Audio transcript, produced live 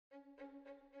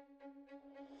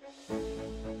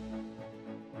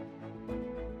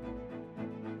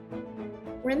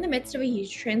We're in the midst of a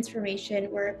huge transformation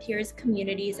where peers,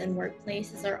 communities, and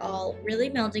workplaces are all really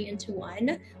melding into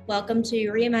one. Welcome to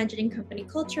Reimagining Company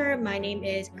Culture. My name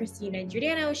is Christina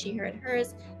Giordano, she, her, and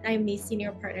hers. And I'm the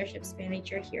Senior Partnerships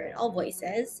Manager here at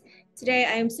AllVoices. Today,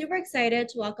 I am super excited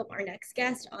to welcome our next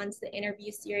guest onto the interview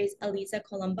series, Elisa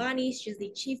Colombani. She's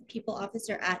the Chief People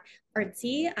Officer at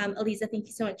Artsy. Elisa, thank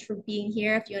you so much for being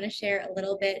here. If you want to share a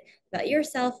little bit about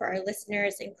yourself for our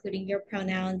listeners, including your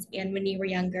pronouns, and when you were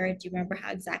younger, do you remember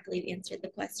how exactly you answered the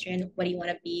question, what do you want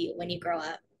to be when you grow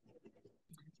up?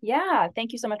 Yeah,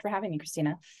 thank you so much for having me,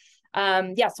 Christina.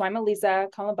 So I'm Elisa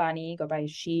Colombani, go by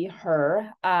she, her.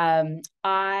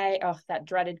 That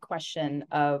dreaded question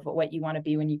of what you want to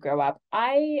be when you grow up.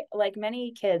 I, like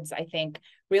many kids, I think,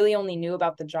 really only knew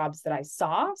about the jobs that I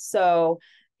saw. So,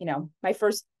 my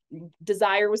first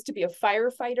desire was to be a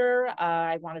firefighter.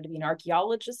 I wanted to be an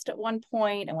archaeologist at one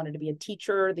point. I wanted to be a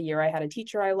teacher the year I had a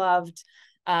teacher I loved.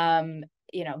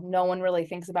 No one really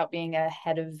thinks about being a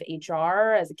head of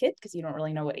HR as a kid because you don't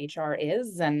really know what HR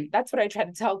is. And that's what I try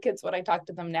to tell kids when I talk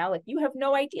to them now. Like, you have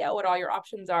no idea what all your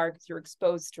options are because you're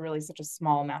exposed to really such a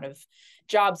small amount of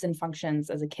jobs and functions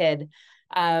as a kid.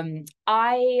 I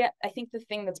think the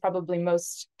thing that's probably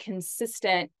most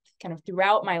consistent kind of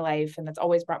throughout my life and that's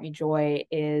always brought me joy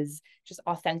is just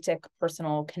authentic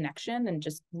personal connection and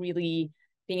just really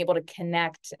being able to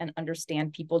connect and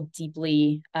understand people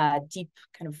deeply, deep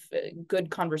kind of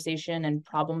good conversation and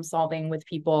problem solving with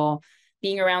people,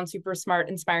 being around super smart,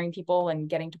 inspiring people and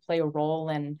getting to play a role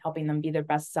and helping them be their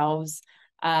best selves.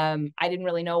 I didn't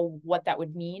really know what that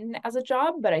would mean as a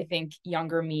job, but I think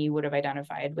younger me would have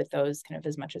identified with those kind of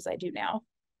as much as I do now.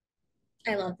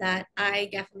 I love that. I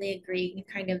definitely agree.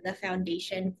 Kind of the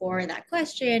foundation for that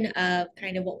question of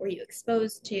kind of what were you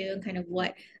exposed to and kind of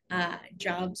what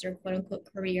jobs or quote unquote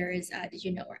careers did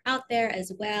you know were out there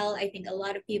as well. I think a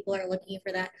lot of people are looking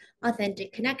for that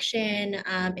authentic connection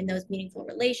in those meaningful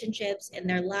relationships in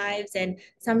their lives. And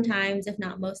sometimes, if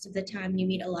not most of the time, you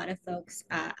meet a lot of folks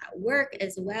at work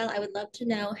as well. I would love to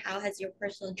know, how has your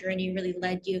personal journey really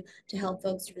led you to help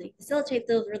folks really facilitate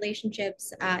those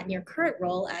relationships in your current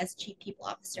role as Chief People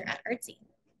Officer at Artsy?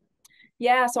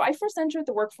 Yeah, so I first entered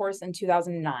the workforce in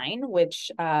 2009,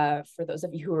 which, for those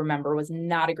of you who remember, was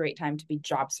not a great time to be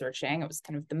job searching. It was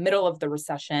kind of the middle of the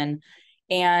recession.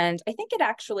 And I think it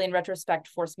actually, in retrospect,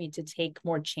 forced me to take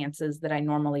more chances that I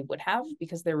normally would have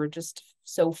because there were just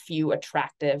so few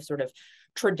attractive sort of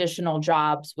traditional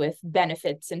jobs with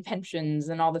benefits and pensions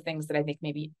and all the things that I think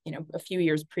maybe, a few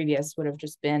years previous would have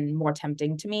just been more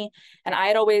tempting to me. And I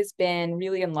had always been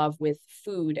really in love with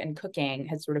food and cooking,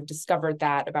 had sort of discovered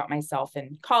that about myself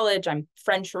in college. I'm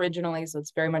French originally, so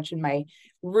it's very much in my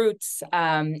roots.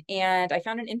 And I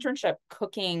found an internship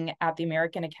cooking at the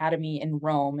American Academy in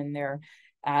Rome in their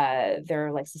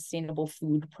like sustainable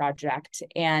food project,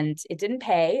 and it didn't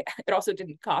pay. It also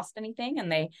didn't cost anything,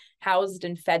 and they housed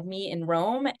and fed me in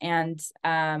Rome. And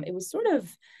it was sort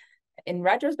of, in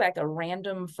retrospect, a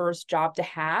random first job to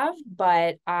have,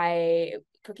 but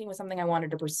cooking was something I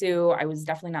wanted to pursue. I was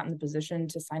definitely not in the position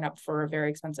to sign up for a very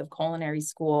expensive culinary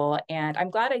school, and I'm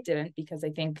glad I didn't because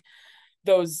I think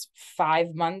those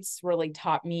 5 months really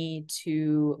taught me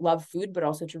to love food, but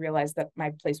also to realize that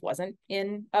my place wasn't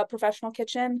in a professional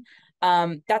kitchen.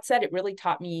 That said, it really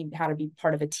taught me how to be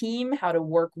part of a team, how to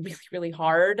work really, really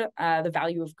hard, the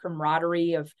value of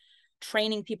camaraderie, of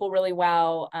training people really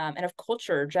well, and of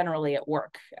culture generally at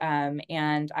work. And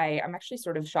I'm actually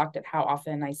sort of shocked at how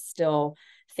often I still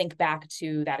think back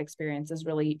to that experience as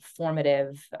really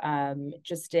formative,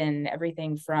 just in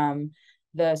everything from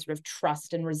the sort of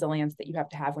trust and resilience that you have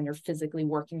to have when you're physically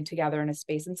working together in a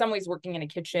space, in some ways working in a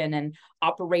kitchen and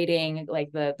operating like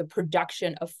the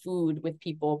production of food with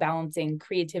people, balancing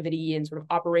creativity and sort of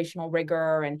operational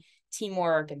rigor and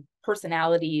teamwork and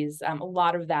personalities. A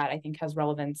lot of that I think has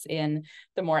relevance in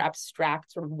the more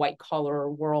abstract sort of white collar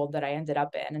world that I ended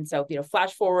up in. And so,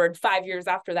 flash forward 5 years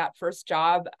after that first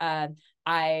job,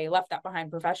 I left that behind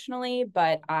professionally,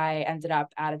 but I ended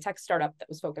up at a tech startup that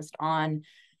was focused on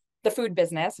the food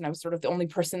business. And I was sort of the only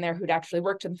person there who'd actually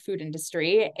worked in the food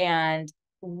industry, and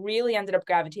really ended up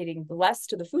gravitating less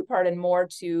to the food part and more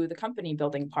to the company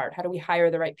building part. How do we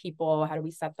hire the right people? How do we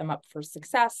set them up for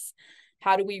success?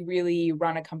 How do we really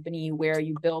run a company where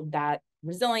you build that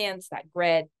resilience, that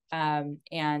grit, and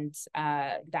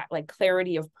that like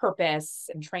clarity of purpose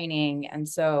and training? And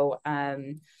so,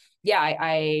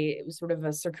 it was sort of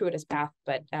a circuitous path,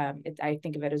 but I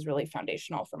think of it as really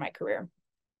foundational for my career.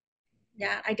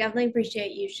 Yeah, I definitely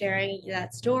appreciate you sharing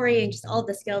that story and just all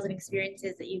the skills and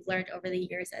experiences that you've learned over the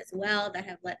years as well that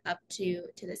have led up to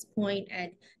this point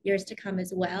and years to come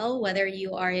as well. Whether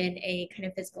you are in a kind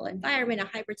of physical environment, a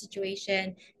hybrid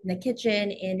situation, in the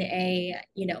kitchen, in a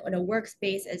in a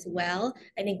workspace as well.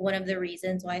 I think one of the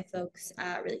reasons why folks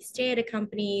really stay at a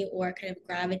company or kind of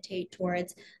gravitate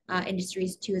towards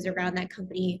industries too is around that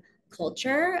company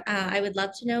culture. I would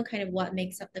love to know kind of what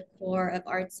makes up the core of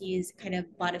Artsy's kind of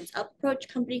bottoms up approach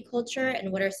company culture,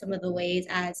 and what are some of the ways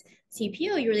as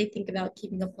CPO you really think about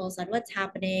keeping a pulse on what's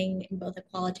happening in both a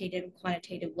qualitative and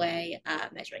quantitative way,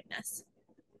 measuring this.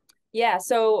 Yeah,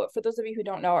 so for those of you who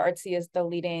don't know, Artsy is the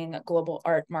leading global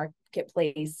art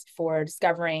marketplace for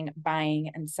discovering,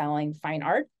 buying, and selling fine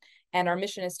art. And our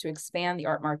mission is to expand the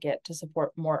art market to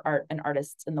support more art and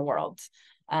artists in the world.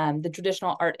 The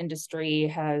traditional art industry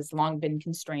has long been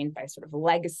constrained by sort of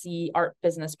legacy art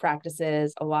business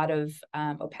practices, a lot of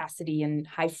opacity and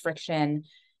high friction.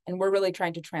 And we're really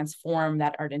trying to transform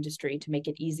that art industry to make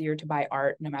it easier to buy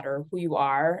art no matter who you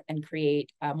are, and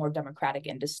create a more democratic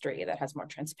industry that has more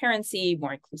transparency,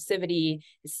 more inclusivity,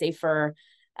 is safer.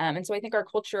 And so I think our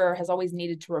culture has always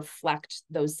needed to reflect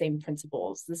those same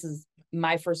principles. This is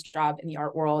my first job in the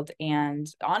art world. And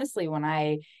honestly, when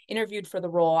I interviewed for the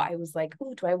role, I was like,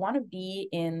 oh, do I want to be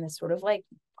in this sort of like,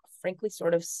 frankly,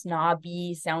 sort of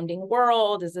snobby sounding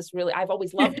world? Is this really, I've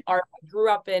always loved art. I grew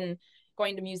up in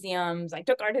going to museums. I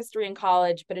took art history in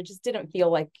college, but it just didn't feel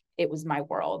like it was my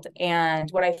world. And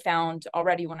what I found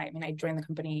already when I joined the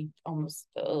company almost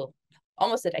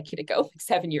a decade ago, like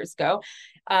 7 years ago,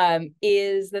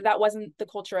 is that wasn't the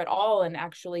culture at all. And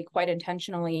actually, quite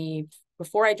intentionally,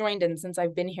 before I joined and since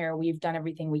I've been here, we've done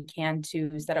everything we can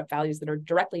to set up values that are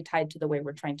directly tied to the way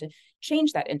we're trying to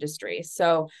change that industry.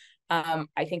 So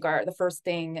I think the first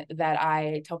thing that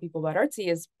I tell people about Artsy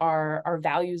is our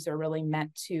values are really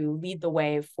meant to lead the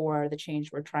way for the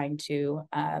change we're trying to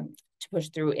push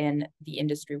through in the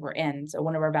industry we're in. So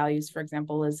one of our values, for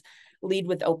example, is lead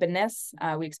with openness.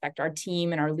 We expect our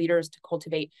team and our leaders to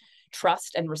cultivate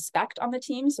trust and respect on the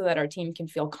team so that our team can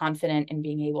feel confident in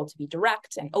being able to be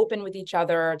direct and open with each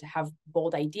other, to have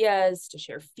bold ideas, to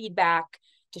share feedback,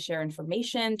 to share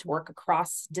information, to work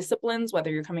across disciplines, whether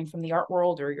you're coming from the art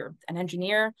world or you're an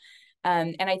engineer.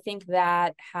 And I think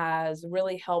that has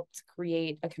really helped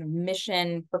create a kind of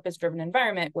mission, purpose-driven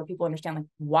environment where people understand like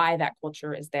why that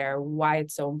culture is there, why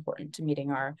it's so important to meeting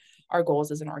our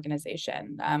goals as an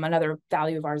organization. Another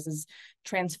value of ours is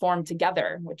transform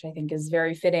together, which I think is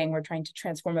very fitting. We're trying to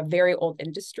transform a very old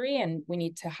industry, and we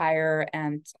need to hire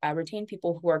and retain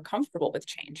people who are comfortable with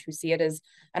change, who see it as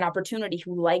an opportunity,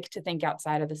 who like to think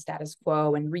outside of the status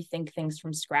quo and rethink things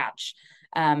from scratch.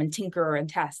 And tinker and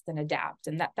test and adapt.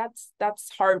 And that's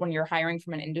hard when you're hiring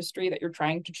from an industry that you're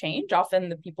trying to change. Often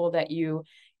the people that you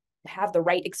have the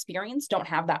right experience don't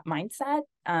have that mindset.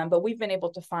 But we've been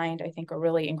able to find, I think, a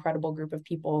really incredible group of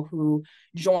people who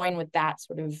join with that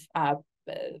sort of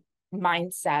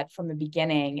mindset from the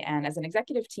beginning. And as an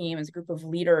executive team, as a group of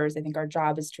leaders, I think our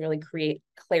job is to really create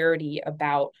clarity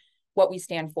about what we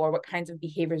stand for, what kinds of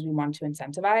behaviors we want to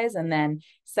incentivize, and then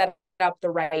set up the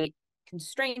right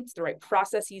constraints, the right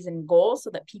processes and goals so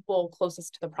that people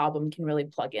closest to the problem can really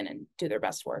plug in and do their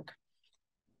best work.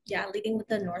 Yeah, leading with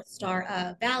the North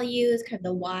Star values, kind of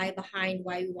the why behind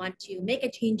why we want to make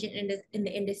a change in the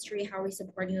industry, how are we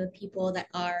supporting the people that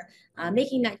are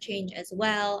making that change as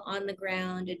well on the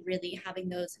ground, and really having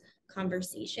those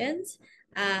conversations.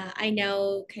 I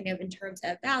know kind of in terms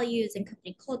of values and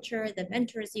company culture, the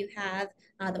mentors you have,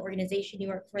 the organization you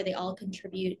work for, they all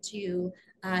contribute to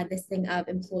this thing of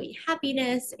employee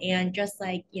happiness. And just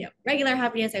like, regular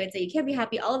happiness, I would say you can't be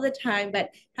happy all of the time, but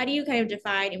how do you kind of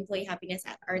define employee happiness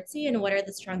at Artsy, and what are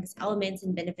the strongest elements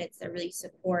and benefits that really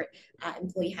support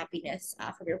employee happiness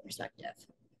from your perspective?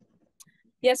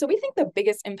 Yeah, so we think the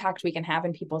biggest impact we can have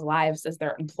in people's lives as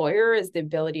their employer is the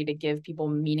ability to give people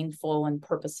meaningful and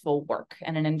purposeful work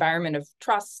and an environment of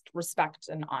trust, respect,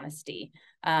 and honesty.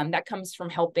 That comes from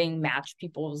helping match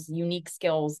people's unique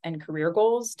skills and career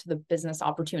goals to the business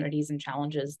opportunities and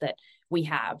challenges that we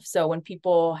have. So when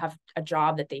people have a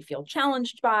job that they feel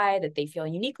challenged by, that they feel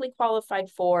uniquely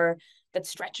qualified for, that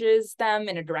stretches them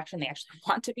in a direction they actually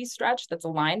want to be stretched, that's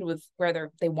aligned with where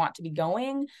they want to be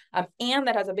going, and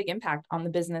that has a big impact on the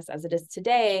business as it is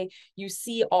today, you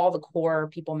see all the core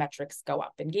people metrics go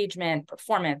up: engagement,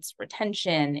 performance,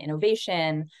 retention,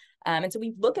 innovation. And so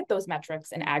we look at those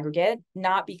metrics in aggregate,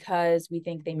 not because we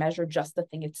think they measure just the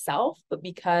thing itself, but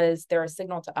because they're a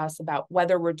signal to us about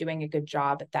whether we're doing a good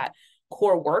job at that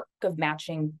core work of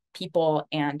matching people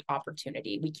and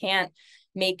opportunity. We can't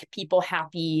make people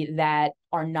happy that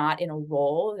are not in a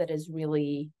role that is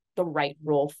really the right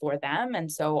role for them.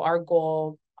 And so our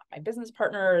goal, my business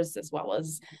partners, as well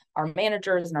as our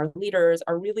managers and our leaders,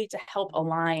 are really to help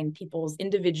align people's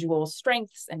individual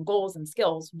strengths and goals and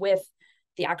skills with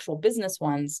the actual business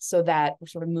ones, so that we're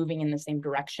sort of moving in the same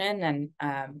direction, and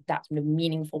that sort of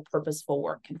meaningful, purposeful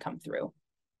work can come through.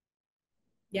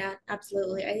 Yeah,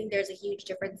 absolutely. I think there's a huge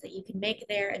difference that you can make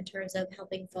there in terms of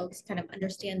helping folks kind of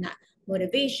understand that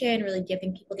motivation, really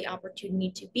giving people the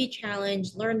opportunity to be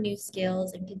challenged, learn new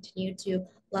skills, and continue to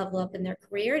level up in their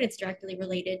career. And it's directly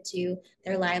related to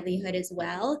their livelihood as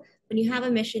well. When you have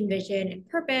a mission, vision, and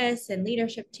purpose and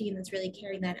leadership team that's really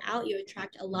carrying that out, you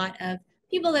attract a lot of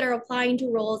people that are applying to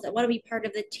roles that want to be part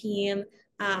of the team.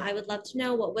 I would love to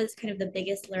know what was kind of the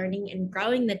biggest learning in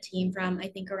growing the team from, I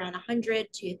think, around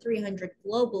 100 to 300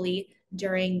 globally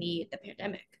during the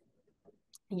pandemic.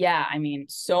 Yeah, I mean,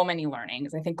 so many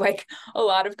learnings. I think like a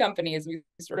lot of companies, we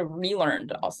sort of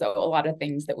relearned also a lot of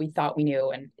things that we thought we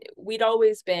knew. And we'd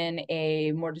always been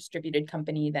a more distributed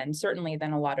company than certainly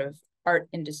than a lot of art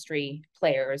industry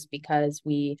players, because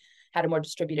we had a more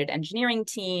distributed engineering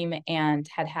team and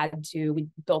we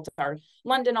built our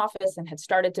London office and had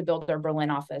started to build our Berlin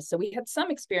office. So we had some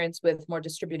experience with more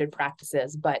distributed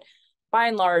practices, but by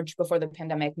and large, before the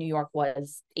pandemic, New York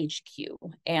was HQ.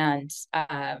 And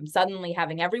suddenly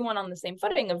having everyone on the same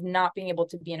footing of not being able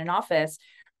to be in an office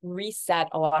reset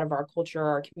a lot of our culture,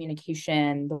 our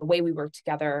communication, the way we work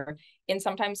together in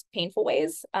sometimes painful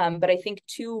ways. But I think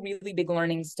two really big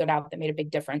learnings stood out that made a big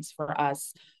difference for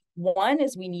us. One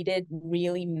is we needed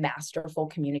really masterful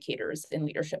communicators in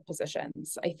leadership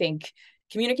positions. I think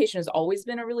communication has always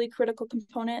been a really critical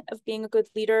component of being a good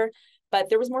leader, but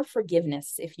there was more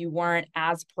forgiveness if you weren't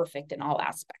as perfect in all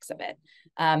aspects of it.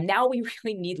 Now we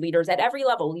really need leaders at every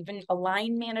level, even a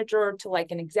line manager to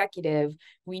like an executive.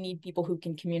 We need people who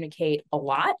can communicate a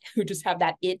lot, who just have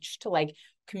that itch to like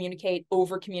communicate,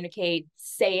 over communicate,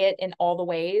 say it in all the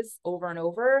ways over and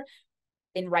over,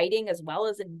 in writing as well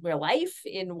as in real life,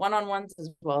 in one-on-ones as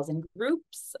well as in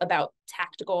groups, about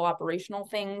tactical operational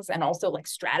things, and also like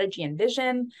strategy and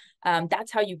vision. That's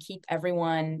how you keep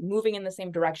everyone moving in the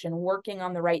same direction, working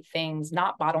on the right things,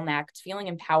 not bottlenecked, feeling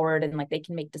empowered, and like they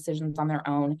can make decisions on their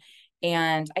own.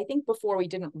 And I think before we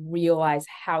didn't realize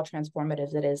how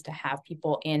transformative it is to have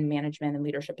people in management and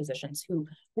leadership positions who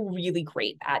are really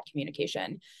great at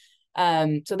communication.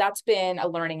 So that's been a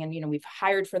learning, and we've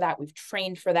hired for that, we've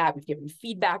trained for that, we've given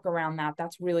feedback around that.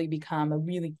 That's really become a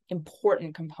really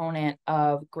important component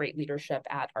of great leadership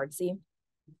at Artsy.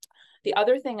 The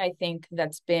other thing I think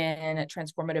that's been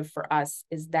transformative for us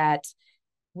is that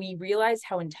we realized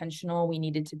how intentional we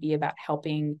needed to be about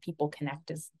helping people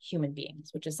connect as human beings,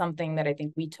 which is something that I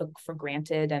think we took for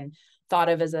granted and thought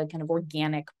of as a kind of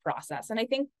organic process. And I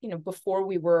think, before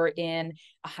we were in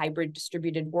a hybrid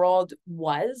distributed world,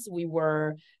 we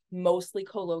were mostly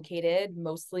co-located,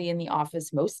 mostly in the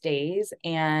office most days.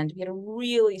 And we had a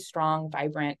really strong,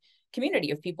 vibrant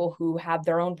community of people who had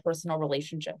their own personal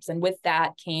relationships. And with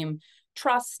that came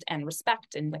trust and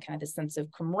respect and the kind of the sense of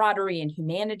camaraderie and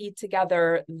humanity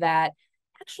together that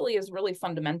actually is really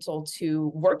fundamental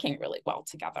to working really well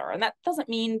together. And that doesn't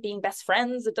mean being best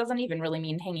friends. It doesn't even really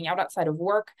mean hanging out outside of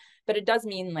work, but it does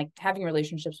mean like having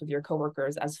relationships with your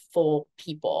coworkers as full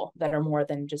people that are more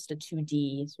than just a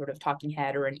 2D sort of talking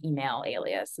head or an email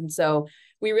alias. And so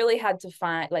we really had to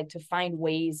find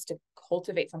ways to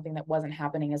cultivate something that wasn't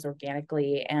happening as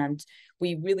organically. And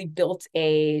we really built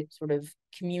a sort of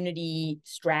community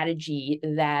strategy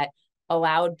that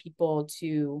allowed people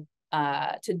to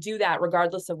do that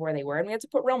regardless of where they were. And we had to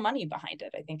put real money behind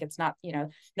it. I think it's not,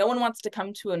 no one wants to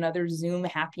come to another Zoom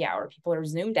happy hour. People are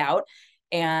Zoomed out,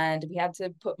 and we had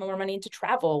to put more money into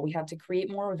travel. We had to create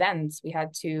more events. We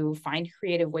had to find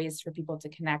creative ways for people to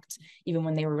connect even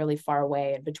when they were really far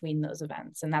away and between those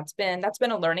events. And that's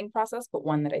been a learning process, but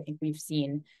one that I think we've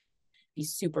seen be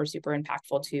super, super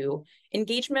impactful to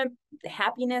engagement,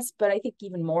 happiness, but I think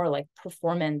even more like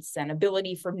performance and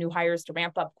ability for new hires to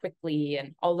ramp up quickly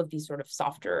and all of these sort of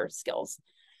softer skills.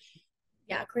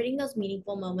 Yeah, creating those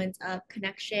meaningful moments of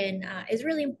connection is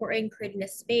really important. Creating a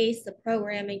space, the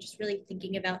programming, just really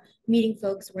thinking about meeting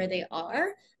folks where they are.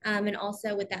 And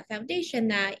also with that foundation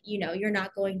that, you're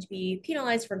not going to be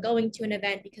penalized for going to an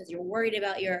event because you're worried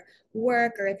about your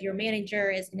work, or if your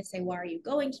manager is going to say, why are you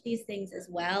going to these things as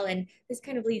well? And this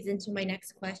kind of leads into my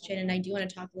next question. And I do want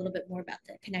to talk a little bit more about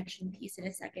the connection piece in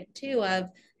a second too, of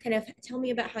kind of tell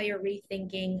me about how you're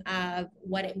rethinking of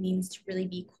what it means to really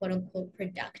be quote unquote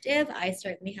productive. I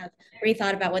certainly have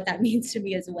rethought about what that means to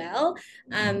me as well,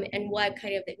 and what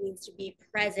kind of it means to be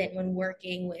present when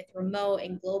working with remote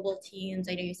and global teams.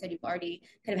 I know you said you've already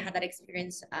kind of had that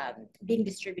experience being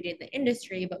distributed in the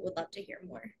industry, but would love to hear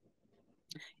more.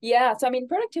 Yeah. So, I mean,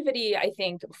 productivity, I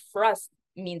think for us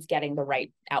means getting the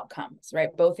right outcomes,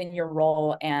 right? Both in your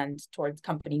role and towards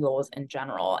company goals in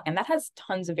general. And that has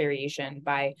tons of variation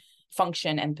by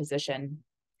function and position.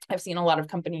 I've seen a lot of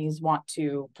companies want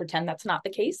to pretend that's not the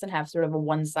case and have sort of a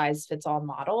one size fits all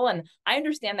model. And I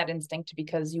understand that instinct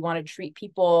because you want to treat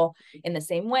people in the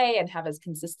same way and have as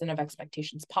consistent of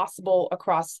expectations possible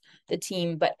across the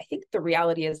team. But I think the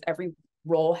reality is every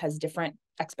role has different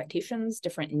expectations,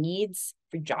 different needs.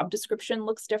 Every job description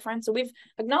looks different. So we've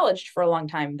acknowledged for a long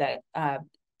time that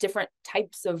different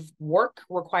types of work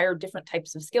require different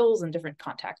types of skills and different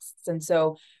contexts. And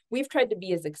so we've tried to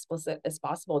be as explicit as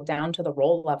possible down to the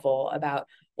role level about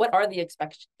what are the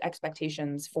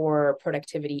expectations for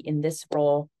productivity in this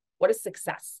role. What does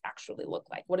success actually look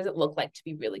like? What does it look like to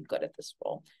be really good at this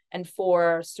role? And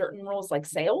for certain roles like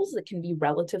sales, it can be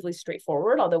relatively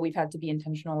straightforward, although we've had to be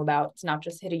intentional about it's not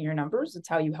just hitting your numbers, it's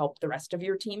how you help the rest of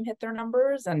your team hit their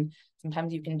numbers. And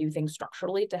sometimes you can do things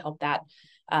structurally to help that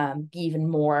be even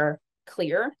more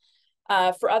clear.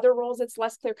 For other roles, it's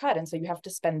less clear cut. And so you have to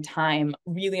spend time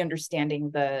really understanding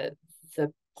the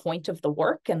point of the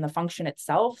work and the function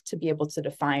itself to be able to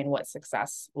define what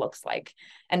success looks like.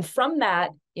 And from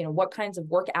that, what kinds of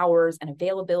work hours and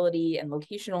availability and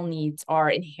locational needs are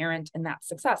inherent in that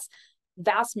success.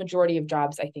 Vast majority of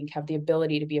jobs, I think, have the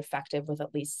ability to be effective with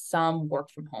at least some work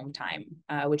from home time,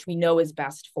 which we know is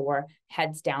best for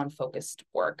heads down focused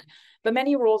work. But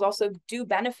many roles also do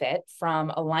benefit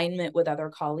from alignment with other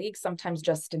colleagues, sometimes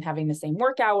just in having the same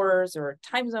work hours or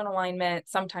time zone alignment,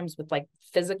 sometimes with like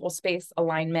physical space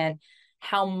alignment.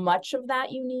 How much of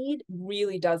that you need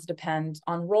really does depend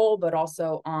on role, but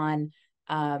also on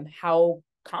how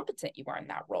competent you are in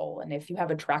that role. And if you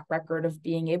have a track record of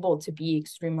being able to be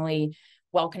extremely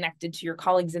well connected to your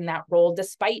colleagues in that role,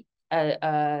 despite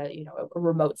a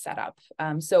remote setup.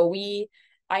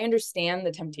 I understand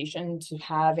the temptation to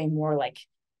have a more like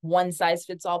one size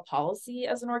fits all policy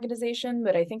as an organization,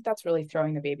 but I think that's really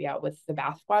throwing the baby out with the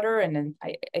bathwater. And then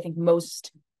I think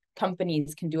most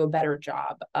companies can do a better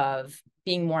job of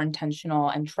being more intentional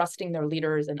and trusting their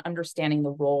leaders and understanding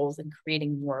the roles and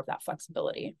creating more of that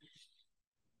flexibility.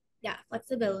 Yeah,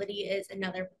 flexibility is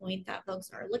another point that folks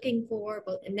are looking for,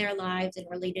 both in their lives and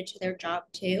related to their job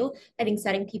too. I think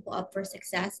setting people up for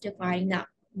success, defining that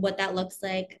what that looks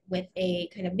like with a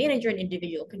kind of manager and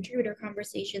individual contributor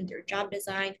conversation through job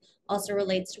design also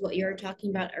relates to what you were talking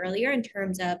about earlier in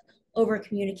terms of over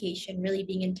communication, really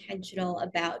being intentional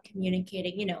about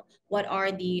communicating, what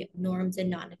are the norms and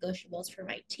non-negotiables for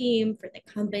my team, for the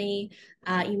company.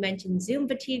 You mentioned Zoom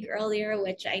fatigue earlier,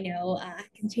 which I know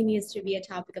continues to be a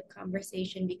topic of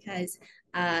conversation because,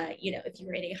 if you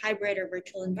were in a hybrid or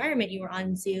virtual environment, you were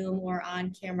on Zoom or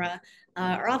on camera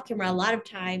or off camera a lot of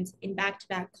times in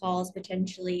back-to-back calls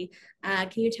potentially.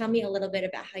 Can you tell me a little bit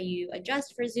about how you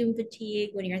adjust for Zoom fatigue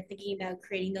when you're thinking about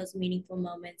creating those meaningful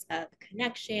moments of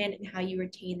connection and how you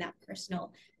retain that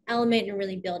personal element and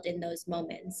really build in those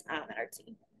moments at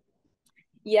Artsy?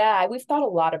 Yeah, we've thought a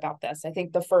lot about this. I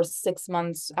think the first 6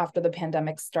 months after the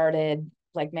pandemic started,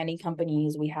 like many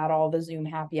companies, we had all the Zoom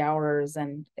happy hours,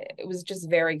 and it was just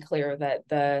very clear that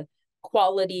the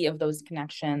quality of those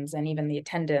connections and even the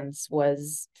attendance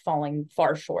was falling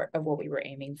far short of what we were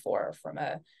aiming for from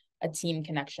a team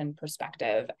connection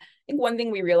perspective. I think one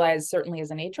thing we realized, certainly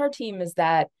as an HR team, is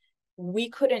that we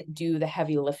couldn't do the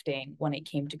heavy lifting when it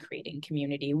came to creating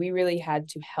community. We really had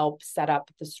to help set up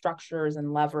the structures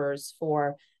and levers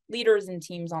for leaders and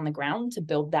teams on the ground to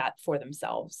build that for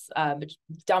themselves.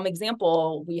 Dumb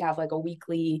example, we have like a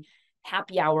weekly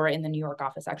happy hour in the New York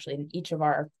office, actually in each of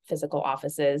our physical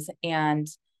offices. And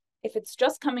if it's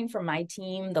just coming from my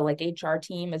team, the like HR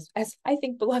team, as I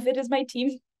think beloved as my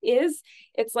team is,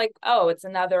 it's like, oh, it's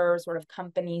another sort of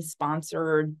company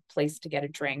sponsored place to get a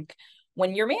drink.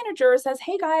 When your manager says,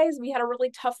 hey guys, we had a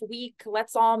really tough week,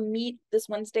 let's all meet this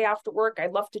Wednesday after work.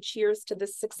 I'd love to cheers to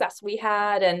this success we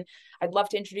had. And I'd love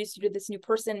to introduce you to this new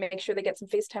person, make sure they get some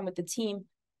FaceTime with the team.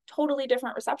 Totally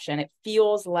different reception. It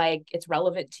feels like it's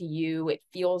relevant to you. It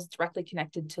feels directly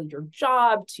connected to your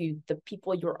job, to the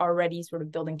people you're already sort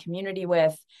of building community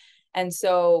with. And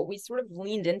so we sort of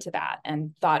leaned into that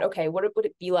and thought, okay, what would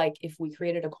it be like if we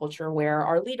created a culture where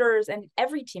our leaders and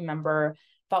every team member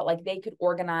felt like they could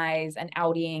organize an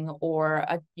outing or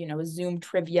a Zoom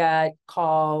trivia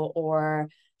call or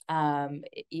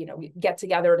get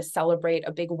together to celebrate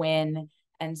a big win.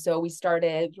 And so we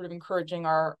started sort of encouraging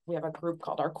we have a group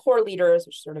called our core leaders,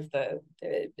 which is sort of the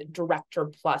director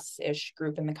plus-ish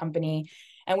group in the company.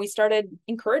 And we started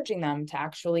encouraging them to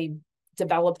actually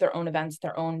develop their own events,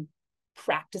 their own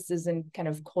practices and kind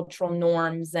of cultural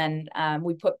norms. And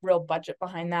we put real budget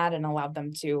behind that and allowed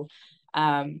them to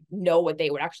know what they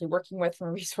were actually working with from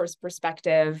a resource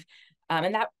perspective.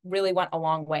 And that really went a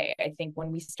long way. I think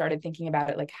when we started thinking about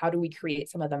it, like, how do we create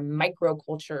some of the micro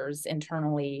cultures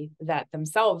internally that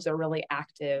themselves are really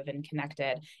active and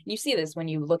connected? And you see this when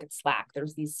you look at Slack.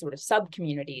 There's these sort of sub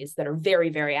communities that are very,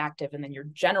 very active, and then your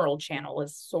general channel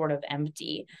is sort of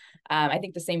empty. I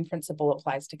think the same principle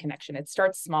applies to connection. It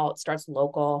starts small, it starts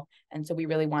local. And so we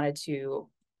really wanted to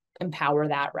empower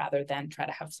that rather than try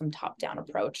to have some top-down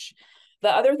approach.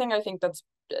 The other thing I think that's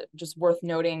just worth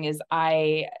noting is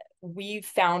we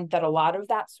found that a lot of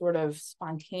that sort of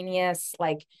spontaneous,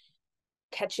 like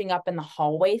catching up in the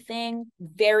hallway thing,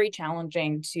 very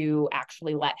challenging to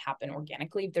actually let happen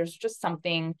organically. There's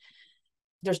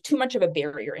too much of a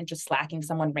barrier in just slacking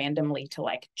someone randomly to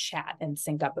like chat and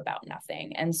sync up about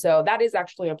nothing. And so that is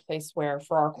actually a place where,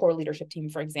 for our core leadership team,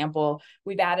 for example,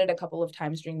 we've added a couple of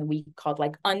times during the week called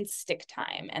like unstick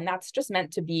time. And that's just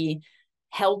meant to be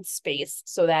held space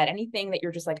so that anything that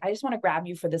you're just like, I just want to grab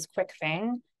you for this quick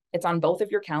thing, it's on both of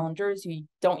your calendars. You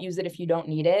don't use it if you don't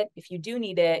need it. If you do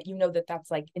need it, you know that that's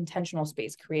like intentional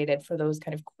space created for those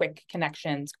kind of quick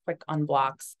connections, quick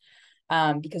unblocks,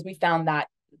 because we found that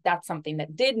that's something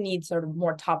that did need sort of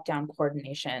more top-down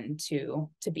coordination to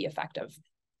be effective.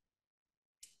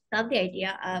 Love the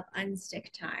idea of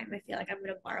unstick time. I feel like I'm going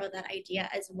to borrow that idea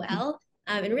as well.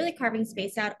 And really carving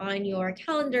space out on your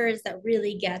calendars that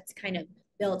really gets kind of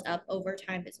built up over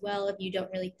time as well. If you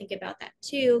don't really think about that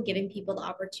too, giving people the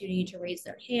opportunity to raise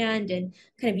their hand and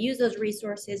kind of use those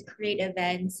resources, create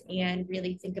events, and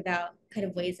really think about kind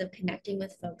of ways of connecting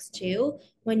with folks too.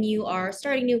 When you are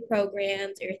starting new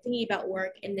programs or you're thinking about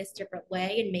work in this different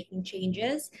way and making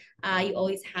changes, you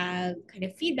always have kind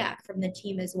of feedback from the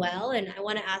team as well. And I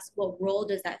want to ask, what role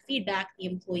does that feedback, the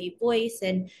employee voice,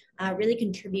 and really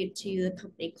contribute to the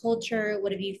company culture?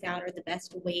 What have you found are the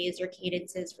best ways or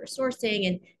cadences for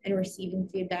sourcing and receiving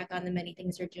feedback on the many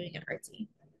things you're doing at Artsy?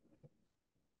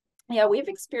 Yeah, we've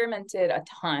experimented a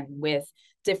ton with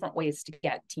different ways to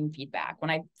get team feedback.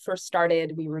 When I first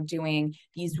started, we were doing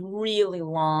these really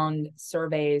long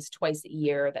surveys twice a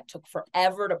year that took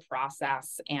forever to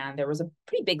process, and there was a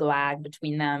pretty big lag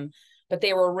between them, but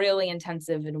they were really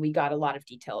intensive, and we got a lot of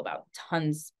detail about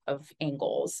tons of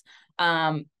angles.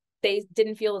 They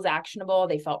didn't feel as actionable.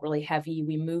 They felt really heavy.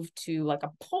 We moved to like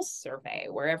a pulse survey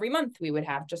where every month we would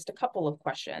have just a couple of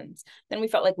questions. Then we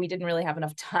felt like we didn't really have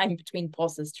enough time between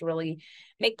pulses to really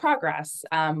make progress.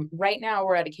 Right now,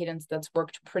 we're at a cadence that's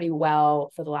worked pretty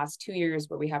well for the last 2 years,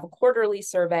 where we have a quarterly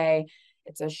survey.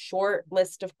 It's a short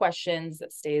list of questions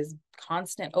that stays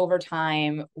constant over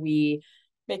time. We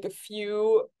make a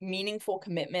few meaningful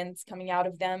commitments coming out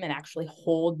of them and actually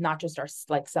hold not just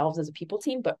ourselves as a people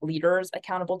team, but leaders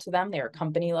accountable to them. They are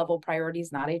company level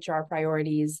priorities, not HR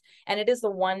priorities. And it is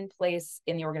the one place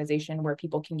in the organization where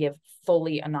people can give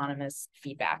fully anonymous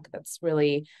feedback. That's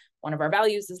really one of our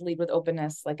values, is lead with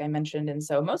openness, like I mentioned. And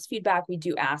so most feedback, we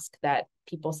do ask that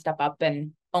people step up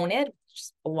and own it. It's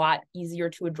just a lot easier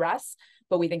to address.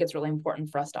 But we think it's really important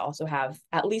for us to also have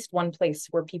at least one place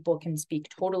where people can speak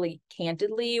totally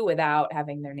candidly without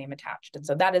having their name attached. And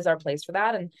so that is our place for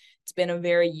that. And it's been a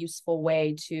very useful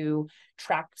way to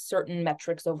track certain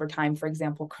metrics over time. For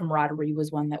example, camaraderie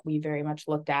was one that we very much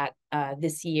looked at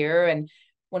this year. And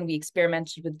when we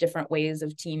experimented with different ways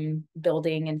of team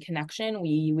building and connection,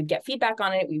 we would get feedback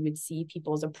on it. We would see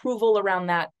people's approval around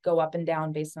that go up and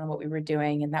down based on what we were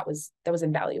doing. And that was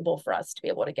invaluable for us to be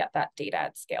able to get that data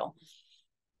at scale.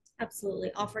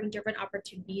 Absolutely. Offering different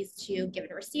opportunities to give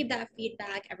and receive that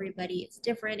feedback. Everybody is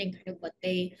different and kind of what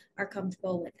they are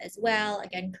comfortable with as well.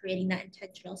 Again, creating that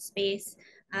intentional space.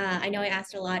 I know I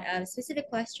asked a lot of specific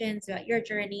questions about your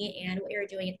journey and what you're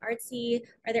doing at Artsy.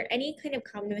 Are there any kind of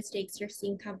common mistakes you're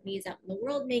seeing companies out in the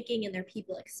world making in their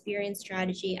people experience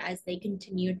strategy as they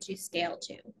continue to scale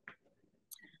too?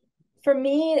 For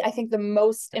me, I think the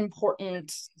most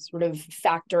important sort of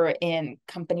factor in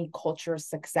company culture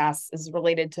success is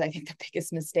related to, I think, the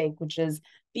biggest mistake, which is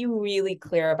be really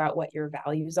clear about what your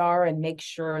values are and make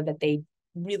sure that they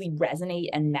really resonate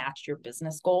and match your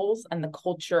business goals and the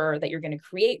culture that you're going to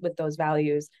create with those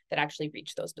values that actually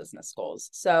reach those business goals.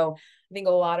 So I think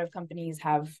a lot of companies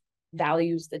have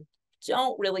values that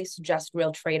don't really suggest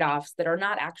real trade-offs, that are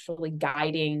not actually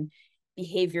guiding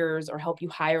behaviors or help you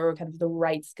hire kind of the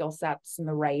right skill sets and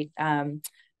the right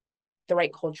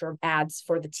culture ads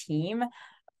for the team.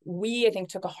 We, I think,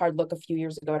 took a hard look a few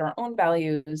years ago at our own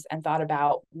values and thought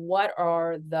about what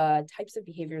are the types of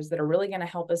behaviors that are really going to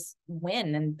help us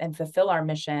win and fulfill our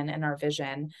mission and our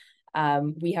vision.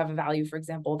 We have a value, for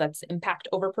example, that's impact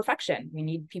over perfection. We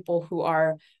need people who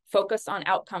are focused on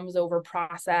outcomes over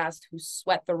process, who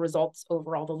sweat the results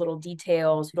over all the little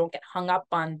details, who don't get hung up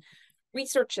on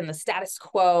research and the status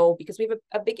quo, because we have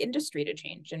a big industry to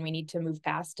change and we need to move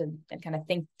past and kind of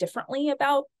think differently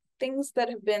about things that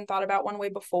have been thought about one way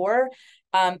before.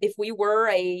 If we were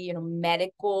a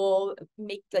medical,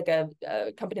 make like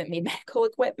a company that made medical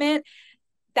equipment,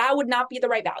 that would not be the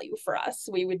right value for us.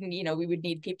 We would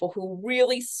need people who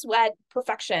really sweat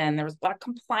perfection. There was a lot of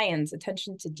compliance,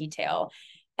 attention to detail.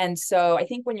 And so I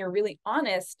think when you're really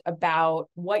honest about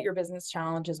what your business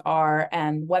challenges are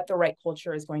and what the right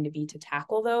culture is going to be to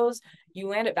tackle those, you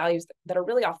land at values that are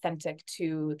really authentic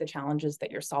to the challenges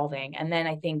that you're solving. And then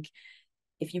I think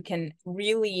if you can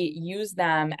really use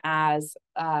them as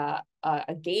a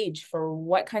gauge for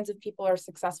what kinds of people are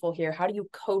successful here, how do you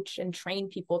coach and train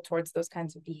people towards those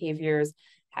kinds of behaviors?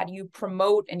 How do you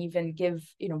promote and even give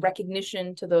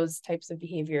recognition to those types of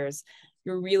behaviors?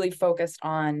 You're really focused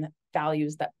on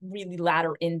values that really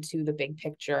ladder into the big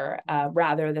picture,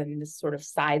 rather than this sort of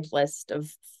side list of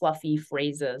fluffy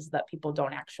phrases that people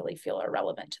don't actually feel are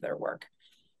relevant to their work.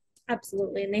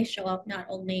 Absolutely. And they show up not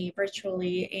only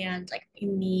virtually and like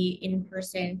in the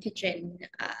in-person kitchen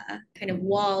kind of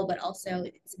wall, but also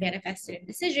it's manifested in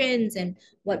decisions and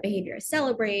what behavior is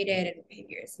celebrated and what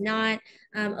behavior is not.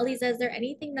 Elisa, is there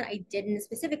anything that I didn't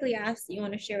specifically ask that you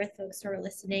want to share with folks who are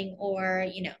listening, or,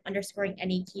 underscoring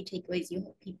any key takeaways you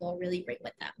hope people really bring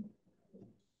with them?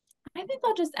 I think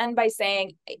I'll just end by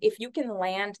saying, if you can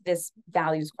land this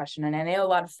values question, and I know a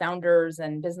lot of founders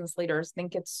and business leaders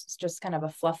think it's just kind of a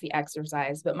fluffy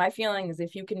exercise, but my feeling is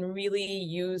if you can really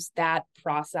use that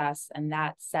process and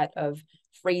that set of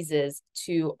phrases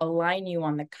to align you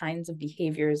on the kinds of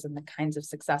behaviors and the kinds of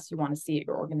success you want to see at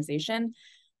your organization,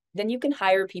 then you can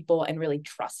hire people and really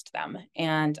trust them.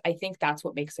 And I think that's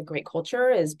what makes a great culture,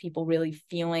 is people really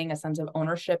feeling a sense of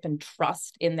ownership and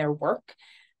trust in their work.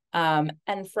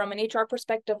 And from an HR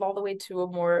perspective, all the way to a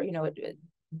more,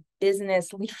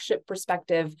 business leadership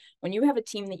perspective, when you have a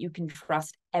team that you can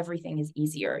trust, everything is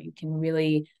easier. You can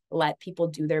really let people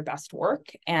do their best work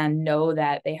and know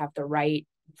that they have the right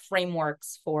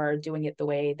frameworks for doing it the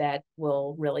way that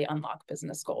will really unlock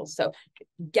business goals. So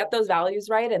get those values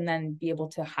right, and then be able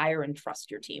to hire and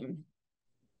trust your team.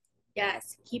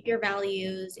 Yes, keep your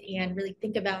values and really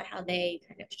think about how they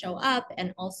kind of show up,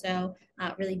 and also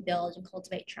really build and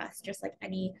cultivate trust, just like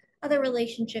any other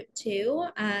relationship, too.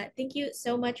 Thank you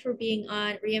so much for being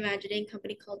on Reimagining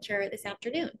Company Culture this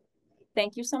afternoon.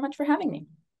 Thank you so much for having me.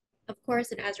 Of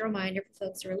course, and as a reminder for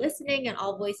folks who are listening, at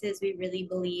AllVoices, we really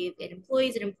believe in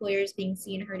employees and employers being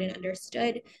seen, heard, and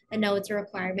understood, and know it's a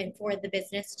requirement for the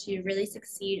business to really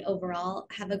succeed overall.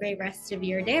 Have a great rest of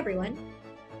your day, everyone.